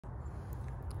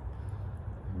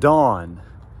Dawn,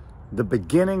 the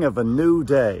beginning of a new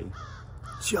day.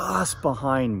 Just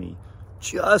behind me,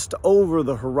 just over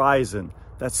the horizon,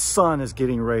 that sun is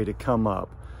getting ready to come up.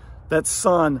 That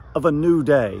sun of a new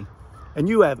day. And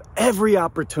you have every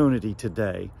opportunity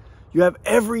today. You have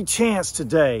every chance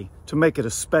today to make it a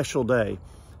special day,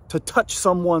 to touch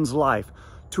someone's life,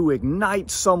 to ignite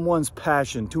someone's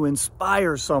passion, to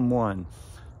inspire someone,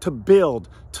 to build,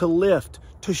 to lift,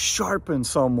 to sharpen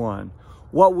someone.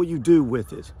 What will you do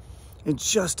with it? In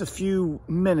just a few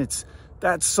minutes,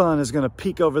 that sun is going to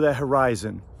peek over that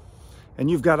horizon. And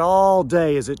you've got all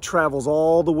day as it travels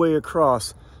all the way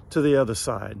across to the other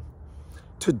side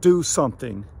to do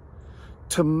something,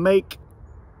 to make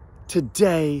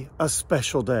today a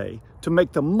special day, to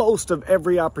make the most of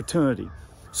every opportunity.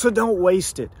 So don't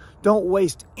waste it. Don't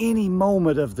waste any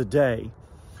moment of the day.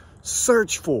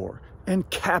 Search for and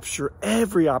capture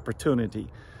every opportunity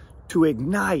to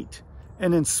ignite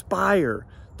and inspire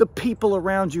the people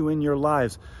around you in your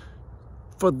lives,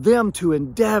 for them to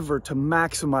endeavor to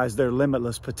maximize their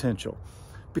limitless potential,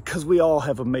 because we all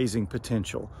have amazing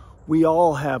potential. We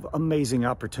all have amazing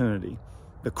opportunity.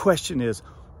 The question is,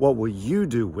 what will you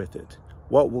do with it?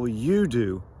 What will you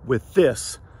do with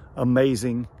this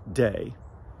amazing day?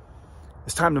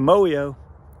 It's time to Moyo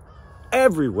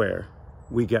everywhere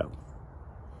we go.